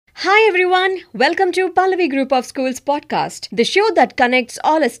Hi everyone, welcome to Pallavi Group of Schools podcast, the show that connects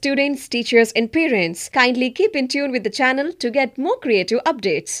all our students, teachers, and parents. Kindly keep in tune with the channel to get more creative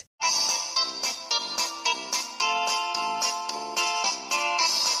updates.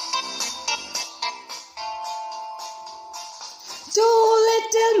 Two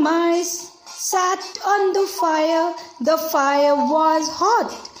little mice sat on the fire was hot.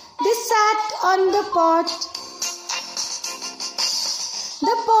 They sat on the pot.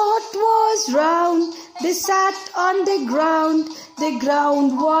 The pot was round, they sat on the ground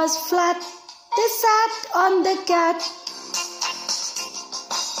was flat, they sat on the cat.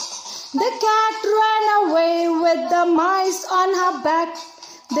 The cat ran away with the mice on her back.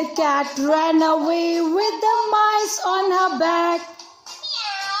 The cat ran away with the mice on her back.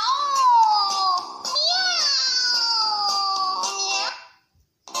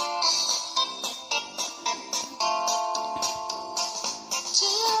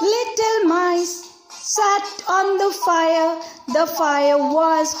 Little mice sat on the fire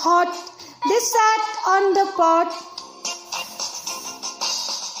was hot. They sat on the pot.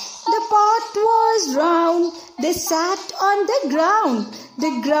 The pot was round, they sat on the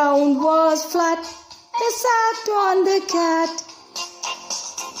ground was flat, they sat on the cat.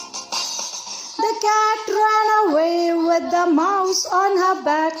 The cat ran away with the mouse on her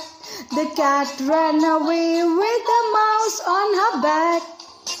back. The cat ran away with the mouse on her back.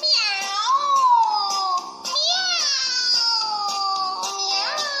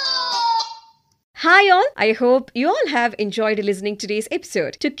 Hi all, I hope you all have enjoyed listening to today's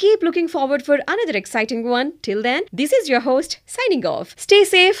episode. To keep looking forward for another exciting one, till then, this is your host signing off. Stay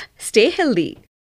safe, stay healthy.